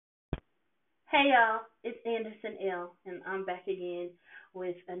Hey y'all, it's Anderson L, and I'm back again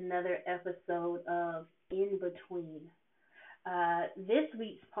with another episode of In Between. This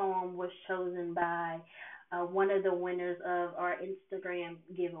week's poem was chosen by one of the winners of our Instagram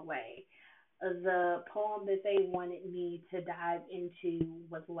giveaway. The poem that they wanted me to dive into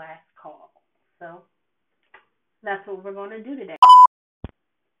was Last Call. So that's what we're going to do today.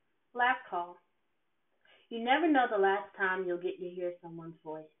 Last Call. You never know the last time you'll get to hear someone's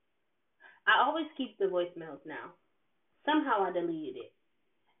voice. I always keep the voicemails now. Somehow I deleted it.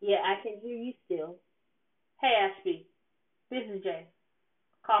 Yeah, I can hear you still. Hey, Ashby, this is Jay.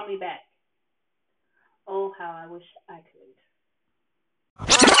 Call me back. Oh, how I wish I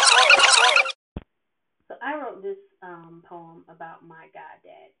could. So I wrote this poem about my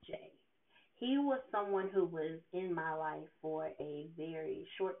goddad, Jay. He was someone who was in my life for a very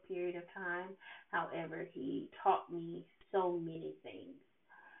short period of time. However, he taught me so many things.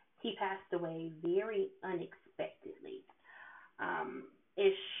 He passed away very unexpectedly.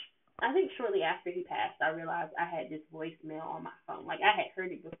 Ish. I think shortly after he passed, I realized I had this voicemail on my phone. Like I had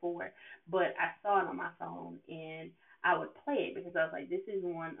heard it before, but I saw it on my phone and I would play it because I was like, this is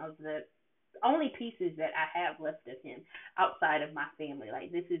one of the only pieces that I have left of him outside of my family.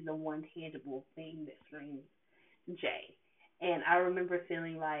 Like this is the one tangible thing that screams Jay. And I remember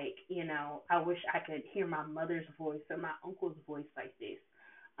feeling like, I wish I could hear my mother's voice or my uncle's voice like this.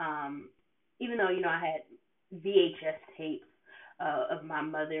 Um, Even though, I had VHS tapes of my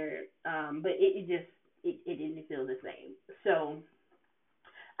mother, but it didn't feel the same. So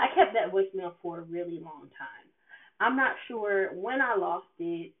I kept that voicemail for a really long time. I'm not sure when I lost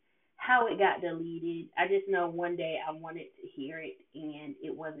it, how it got deleted. I just know one day I wanted to hear it and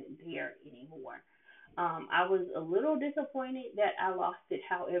it wasn't there anymore. I was a little disappointed that I lost it.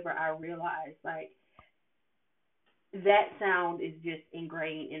 However, I realized like that sound is just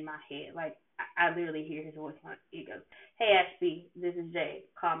ingrained in my head. Like I literally hear his voice when it goes, "Hey Ashby, this is Jay.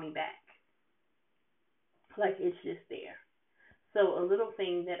 Call me back." Like it's just there. So a little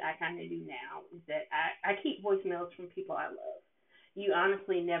thing that I kind of do now is that I keep voicemails from people I love. You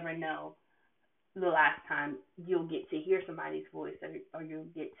honestly never know the last time you'll get to hear somebody's voice, or you'll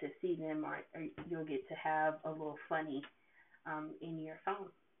get to see them, or you'll get to have a little funny in your phone.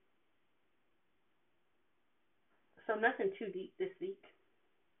 So nothing too deep this week.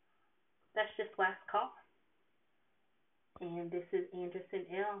 That's just last call. And this is Anderson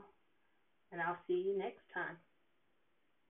L. And I'll see you next time.